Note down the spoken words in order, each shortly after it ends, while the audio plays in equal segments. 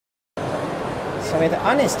So with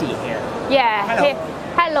honesty here. Yeah. Hello.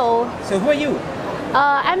 Hello. So who are you?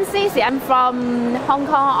 I'm Cici. I'm from Hong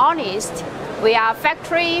Kong. Honest. We are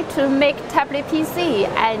factory to make tablet PC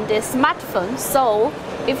and smartphone. So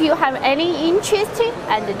if you have any interest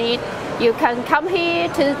and need, you can come here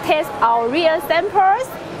to test our real samples.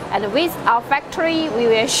 And with our factory, we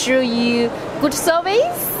will show you good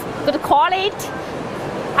service, good quality.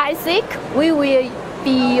 I think we will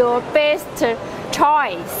be your best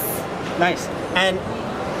choice. Nice. And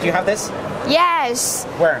do you have this? Yes.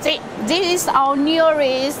 Where? This is our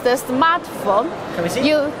newest smartphone. Can we see?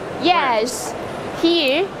 Yes. Where?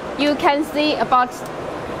 Here you can see about,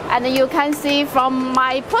 and you can see from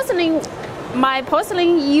my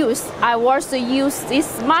personal use. I also use this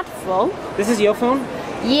smartphone. This is your phone?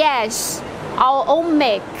 Yes. Our own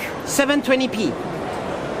make. 720p.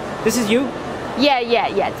 This is you?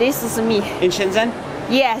 Yeah. This is me. In Shenzhen?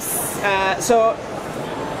 Yes.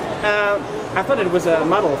 I thought it was a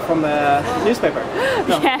model from the newspaper.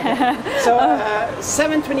 No. Yeah. So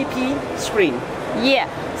 720p screen. Yeah.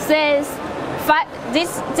 Says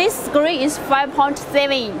this screen is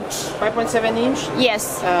 5.7 inch. 5.7 inch.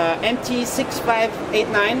 Yes.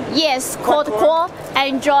 MT6589. Yes. Quad-core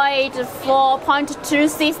Android 4.2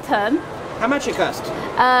 system. How much it cost?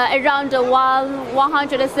 Around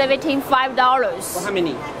 $175. For how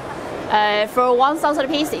many? For 1,000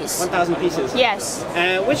 pieces. 1,000 pieces. Yes.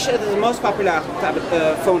 Which is the most popular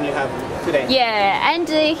phone you have today? Yeah, and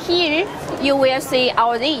here you will see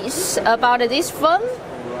our this about this phone.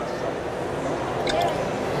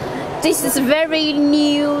 This is very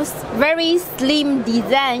new, very slim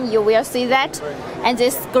design. You will see that, and the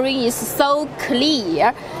screen is so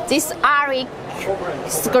clear. This RX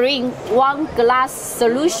screen, one glass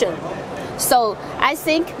solution. So I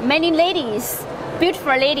think many ladies,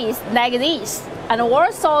 beautiful ladies like this, and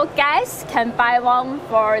also guys can buy one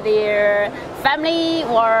for their family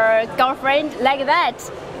or girlfriend like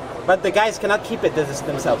that. But the guys cannot keep it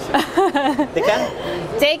themselves. They can?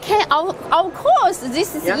 They can, of course.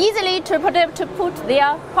 This is easily to put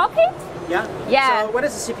their pocket. Yeah? Yeah. So what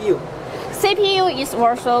is the CPU? CPU is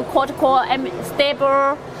also quad-core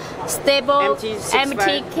stable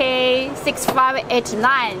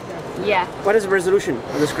MTK6589. Yeah. What is the resolution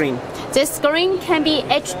of the screen? The screen can be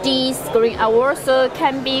HD screen, and also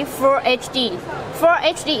can be Full HD. Full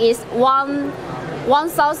HD is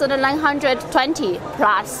 1920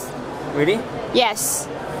 plus. Really? Yes.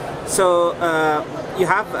 So you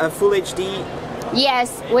have a Full HD?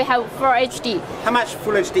 Yes, we have Full HD. How much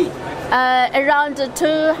Full HD? Around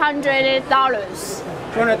 $200.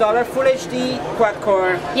 $200 Full HD quad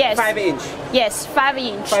core. Yes. 5 inch. Yes, 5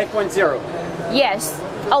 inch. 5.0. Yes.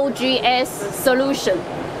 OGS solution.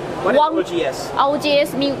 What is OGS?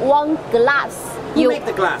 OGS means one glass. Who make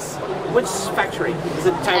the glass? Which factory? Is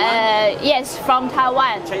it Taiwan? Yes, from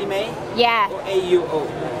Taiwan. Chinese made? Yeah. Or AUO?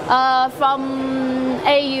 From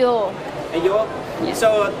AUO. AUO? Yeah.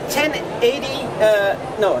 So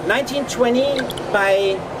 1920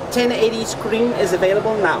 by 1080 screen is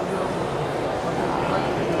available now.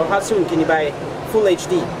 Or how soon can you buy Full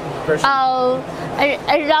HD version?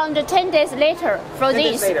 Around 10 days later for 10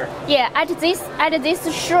 this. days later. Yeah, at this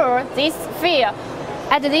show, this fair,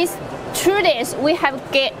 at these 2 days we have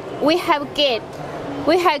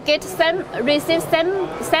received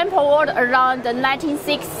sample order around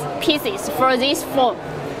 96 pieces for this phone.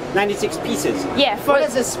 96 pieces. Yeah. What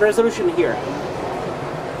is this resolution here?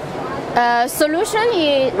 Solution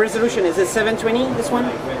is resolution. Is it 720? This one.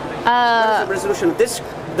 What is the resolution of this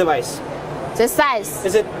device? The size.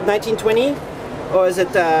 Is it 1920 or is it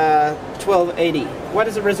 1280? What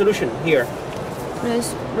is the resolution here?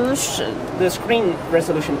 Resolution. The screen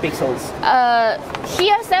resolution pixels.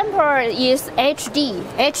 Here sample is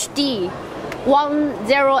HD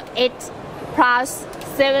 108 plus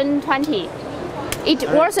 720. It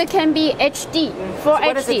also can be HD. For so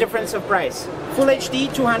what is the difference of price? Full HD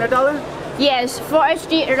 $200? Yes, for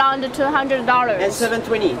HD around $200. And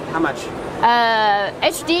 720, how much?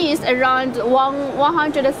 HD is around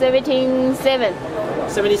 177.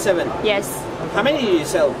 77. Yes. How many do you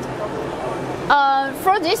sell?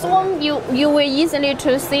 For this one, you will easily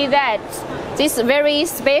to see that this very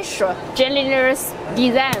special, generous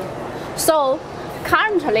design. So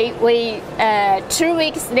currently, we 2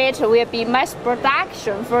 weeks later will be mass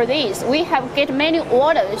production for this. We have get many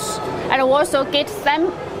orders and also get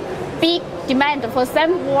some big demand for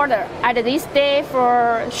some order at this day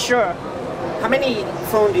for sure. How many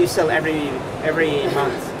phones do you sell every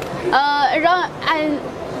month? And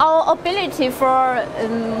our ability for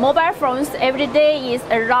mobile phones every day is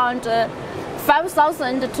around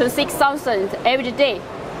 5,000 to 6,000 every day.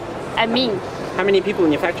 I mean. How many people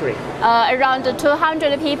in your factory? Around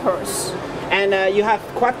 200 people. And you have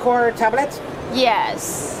quad-core tablets?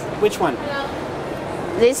 Yes. Which one?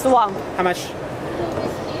 This one. How much?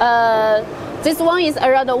 This one is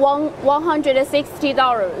around $160.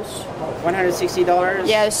 $160?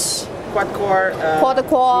 Yes. Quad-core?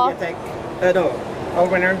 Quad-core. No,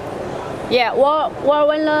 Allwinner? Yeah,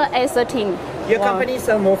 Allwinner A13. Your company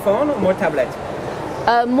sell more phone or more tablet?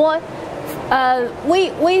 More.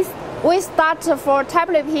 We start for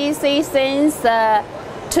tablet PC since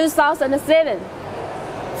 2007.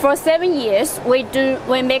 For 7 years, we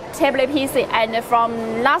make tablet PC, and from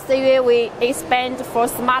last year we expand for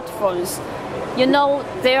smartphones. You know,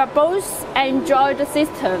 they are both Android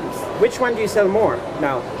systems. Which one do you sell more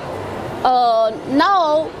now?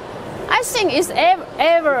 Now, I think it's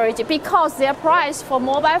average because their price for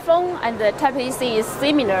mobile phone and the tablet PC is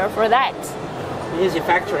similar for that. Here's your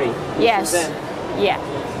factory. Yes. Yeah.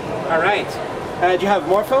 All right. Do you have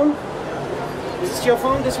more phone? Is this your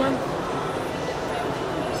phone, this one?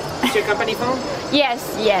 Is your company phone?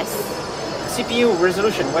 Yes, yes. CPU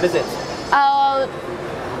resolution, what is it?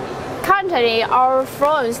 Currently, our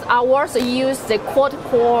phones are also use the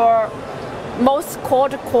most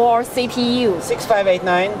quad-core CPU.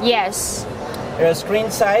 6589? Yes.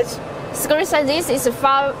 Screen size? Screen size, this is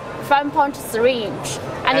 5.3 inch.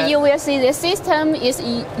 And you will see the system is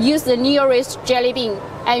use the nearest Jelly Bean,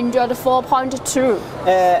 Android 4.2.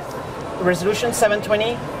 Resolution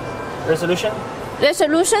 720? Resolution?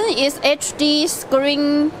 Resolution is HD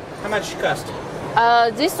screen. How much cost?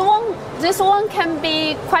 This one can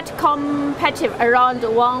be quite competitive, around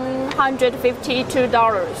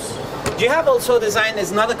 $152. Do you have also designed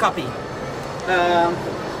as another copy?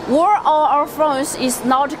 All our phones is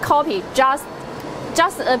not copy, just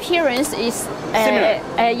appearance is similar.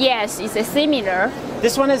 Yes, it's similar.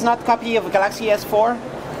 This one is not copy of Galaxy S4?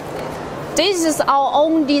 This is our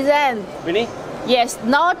own design. Really? Yes,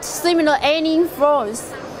 not similar any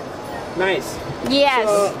phones. Nice. Yes.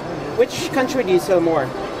 So, which country do you sell more?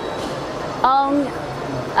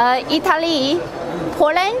 Italy,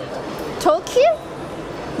 Poland, Tokyo,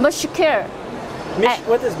 Mexico.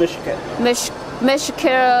 What is Mexico?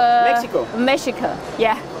 Mexico. Mexico.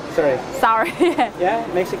 Yeah. Sorry. Yeah,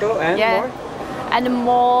 Mexico and more? And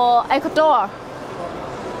more Ecuador.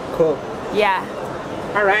 Cool. Yeah.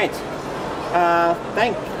 All right.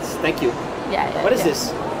 Thank you. Yeah. What is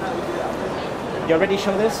this? You already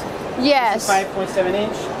showed this? Yes. This is 5.7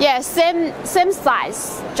 inch? Yeah, same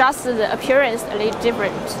size, just the appearance a little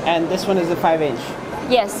different. And this one is a 5 inch?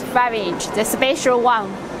 Yes, 5 inch, the special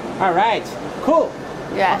one. All right. Cool.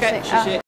 Yeah. Okay.